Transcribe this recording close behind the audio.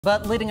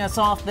But leading us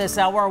off this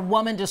hour, a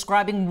woman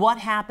describing what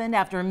happened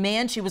after a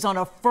man she was on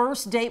a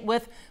first date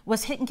with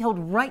was hit and killed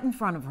right in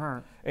front of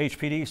her.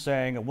 HPD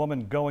saying a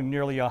woman going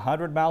nearly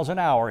 100 miles an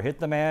hour hit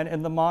the man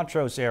in the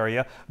Montrose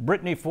area.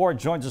 Brittany Ford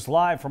joins us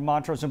live from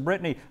Montrose. And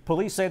Brittany,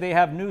 police say they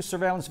have new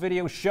surveillance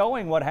video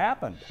showing what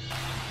happened.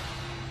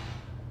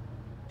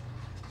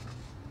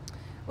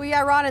 Well,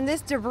 yeah, Ron, and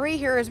this debris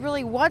here is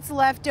really what's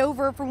left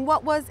over from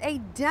what was a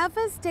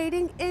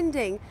devastating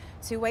ending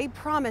to a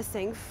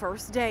promising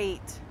first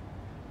date.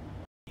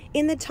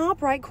 In the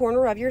top right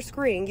corner of your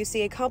screen, you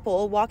see a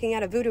couple walking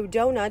out of Voodoo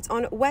Doughnut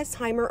on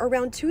Westheimer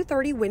around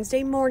 2:30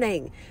 Wednesday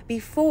morning,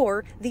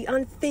 before the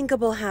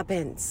unthinkable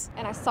happens.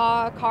 And I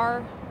saw a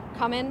car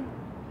coming,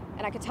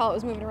 and I could tell it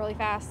was moving really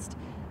fast.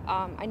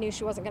 I knew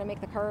she wasn't going to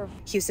make the curve.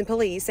 Houston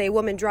police say a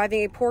woman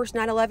driving a Porsche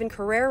 911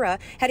 Carrera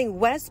heading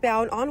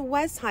westbound on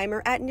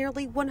Westheimer at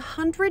nearly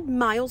 100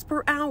 miles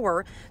per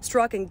hour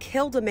struck and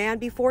killed a man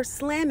before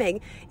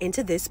slamming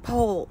into this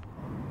pole.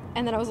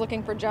 And then I was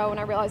looking for Joe, and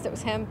I realized it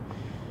was him.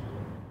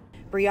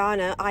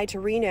 Brianna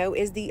Itorino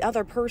is the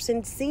other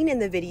person seen in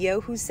the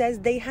video who says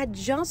they had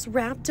just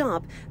wrapped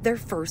up their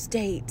first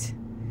date.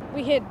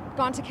 We had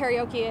gone to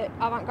karaoke at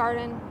Avant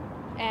Garden,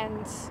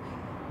 and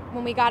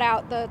when we got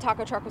out, the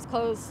taco truck was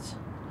closed,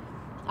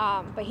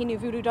 but he knew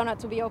Voodoo Doughnut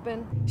would be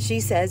open. She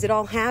says it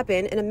all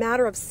happened in a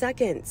matter of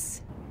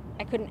seconds.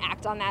 I couldn't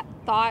act on that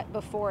thought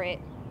before it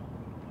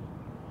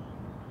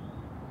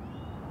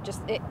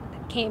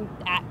came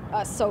at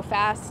us so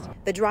fast.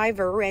 The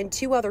driver and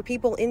two other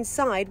people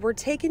inside were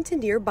taken to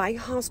nearby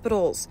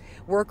hospitals.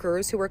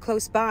 Workers who were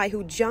close by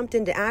who jumped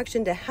into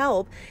action to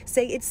help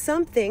say it's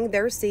something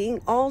they're seeing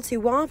all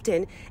too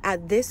often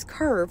at this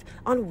curve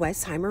on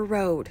Westheimer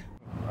Road.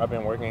 I've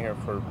been working here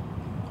for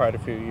quite a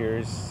few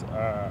years,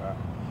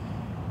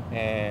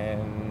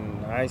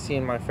 and I've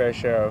seen my fair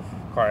share of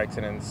car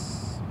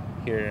accidents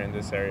here in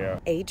this area.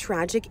 A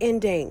tragic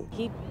ending.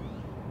 He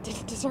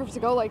didn't deserve to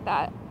go like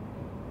that.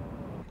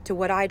 To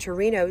what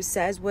Itorino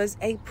says was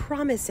a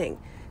promising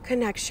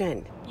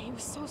connection. He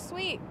was so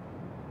sweet,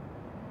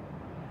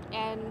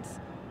 and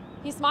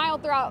he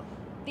smiled throughout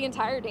the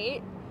entire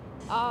date.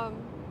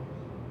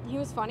 He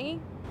was funny.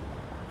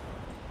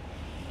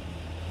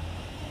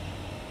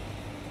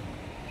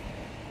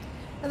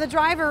 The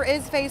driver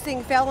is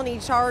facing felony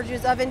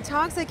charges of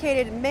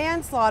intoxicated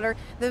manslaughter.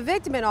 The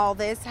victim in all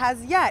this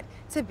has yet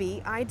to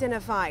be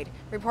identified.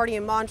 Reporting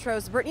in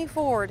Montrose, Brittany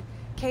Ford,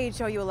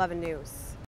 KHOU 11 News.